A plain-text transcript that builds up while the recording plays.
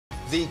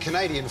The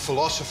Canadian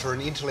philosopher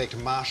and intellect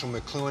Marshall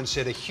McLuhan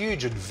said a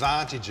huge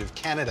advantage of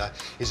Canada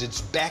is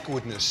its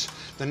backwardness.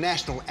 The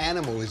national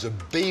animal is a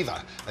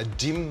beaver, a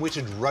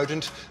dim-witted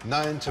rodent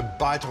known to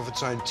bite off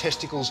its own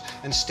testicles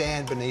and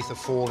stand beneath a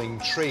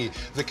falling tree.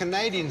 The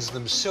Canadians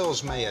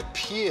themselves may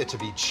appear to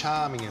be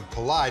charming and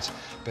polite,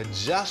 but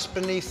just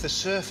beneath the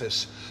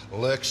surface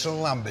lurks a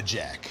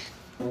lumberjack.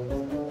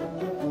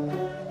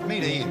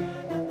 Meet Ian.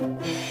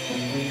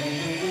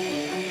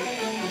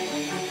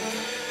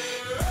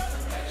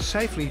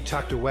 Safely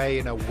tucked away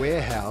in a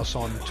warehouse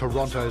on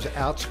Toronto's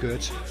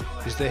outskirts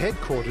is the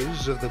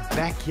headquarters of the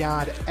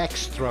Backyard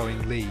Axe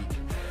Throwing League.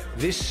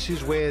 This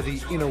is where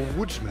the inner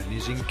woodsman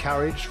is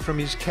encouraged from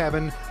his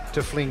cabin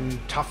to fling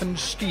toughened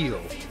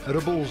steel at a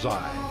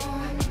bullseye.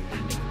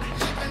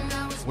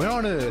 Where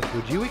on earth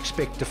would you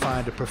expect to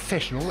find a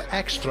professional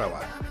axe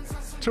thrower?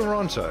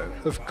 Toronto,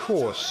 of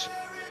course.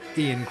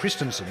 Ian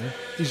Christensen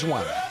is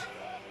one.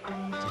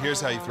 So here's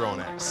how you throw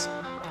an axe.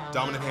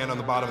 Dominant hand on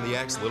the bottom of the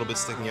axe, a little bit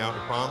sticking out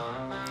your palm.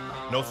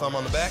 No thumb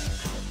on the back.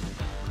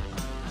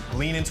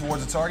 Lean in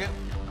towards the target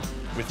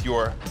with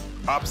your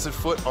opposite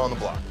foot on the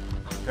block,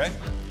 okay?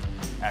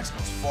 Axe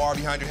goes far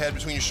behind your head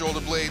between your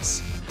shoulder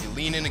blades. You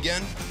lean in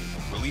again,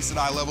 release at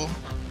eye level,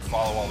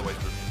 follow all the way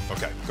through.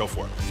 Okay, go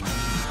for it.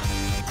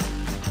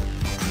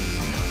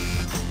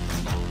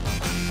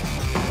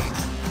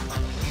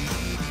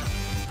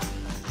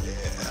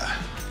 Yeah,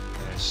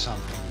 there's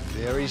something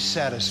very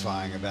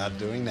satisfying about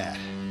doing that.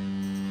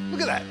 Look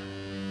at that.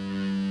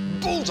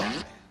 Bullseye.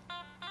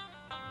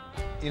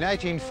 In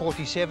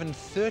 1847,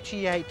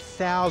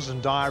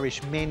 38,000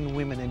 Irish men,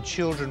 women and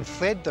children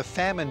fled the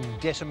famine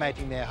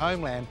decimating their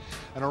homeland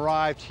and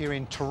arrived here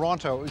in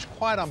Toronto. It was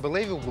quite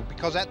unbelievable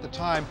because at the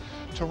time,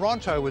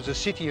 Toronto was a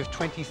city of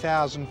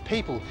 20,000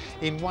 people.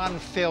 In one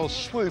fell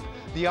swoop,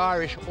 the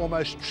Irish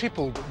almost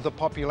tripled the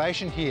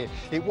population here.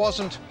 It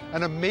wasn't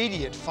an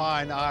immediate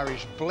fine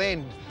Irish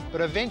blend, but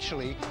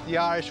eventually the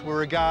Irish were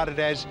regarded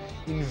as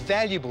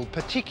invaluable,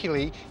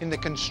 particularly in the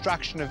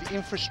construction of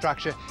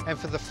infrastructure and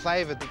for the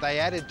flavour that they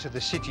added to the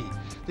city.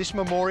 This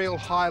memorial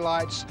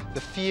highlights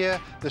the fear,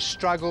 the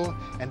struggle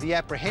and the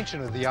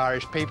apprehension of the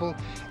Irish people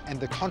and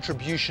the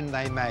contribution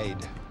they made.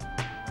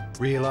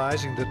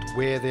 Realising that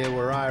where there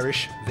were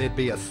Irish, there'd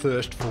be a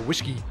thirst for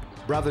whiskey,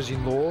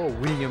 brothers-in-law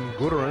William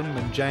Gooderham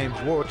and James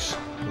Warts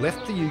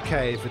left the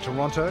UK for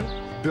Toronto,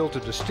 built a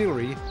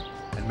distillery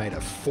and made a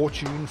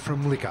fortune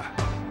from liquor.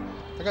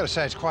 I've got to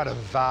say, it's quite a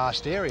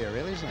vast area,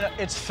 really, isn't it?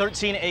 It's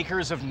 13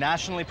 acres of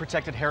nationally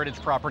protected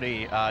heritage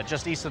property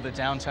just east of the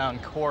downtown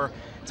core.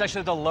 It's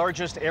actually the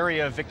largest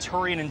area of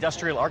Victorian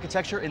industrial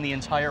architecture in the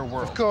entire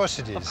world. Of course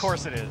it is. Of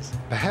course it is.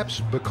 Perhaps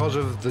because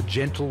of the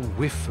gentle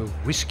whiff of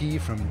whiskey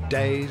from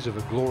days of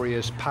a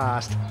glorious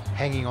past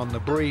hanging on the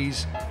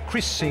breeze,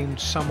 Chris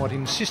seemed somewhat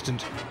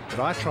insistent that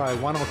I try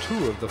one or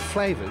two of the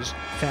flavours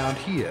found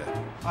here.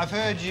 I've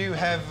heard you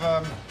have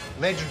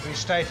legendary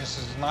status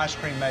as an ice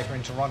cream maker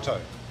in Toronto.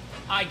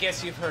 I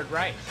guess you've heard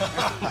right.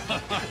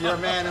 You're a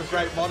man of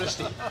great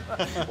modesty.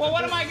 Well,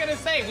 what am I going to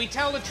say? We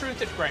tell the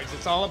truth at Greg's.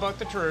 It's all about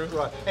the truth.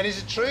 Right. And is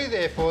it true,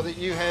 therefore, that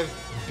you have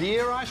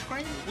beer ice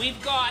cream?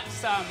 We've got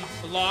some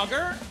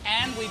lager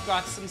and we've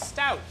got some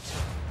stout.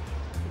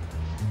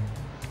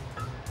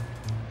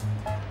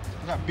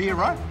 Is that beer,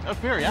 right? That's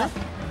beer, yeah.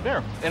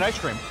 Beer and ice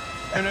cream.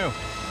 Who knew?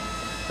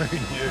 Who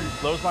knew?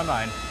 Blows my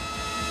mind.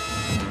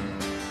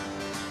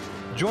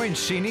 Join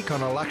Scenic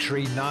on a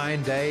luxury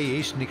 9-day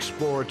Eastern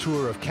Explorer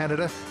tour of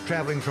Canada,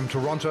 travelling from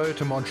Toronto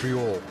to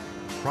Montreal.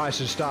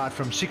 Prices start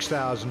from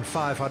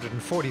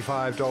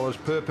 $6,545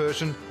 per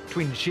person,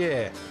 twin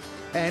share.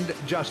 And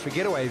just for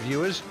Getaway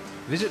viewers,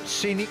 visit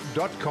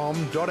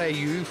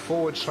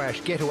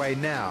scenic.com.au/getaway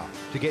now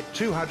to get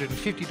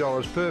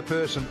 $250 per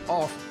person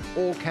off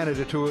all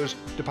Canada tours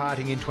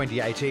departing in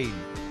 2018.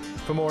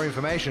 For more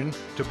information,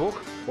 to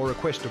book or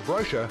request a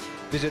brochure,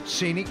 visit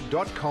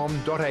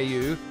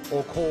scenic.com.au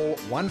or call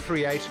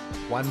 138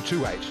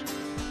 128.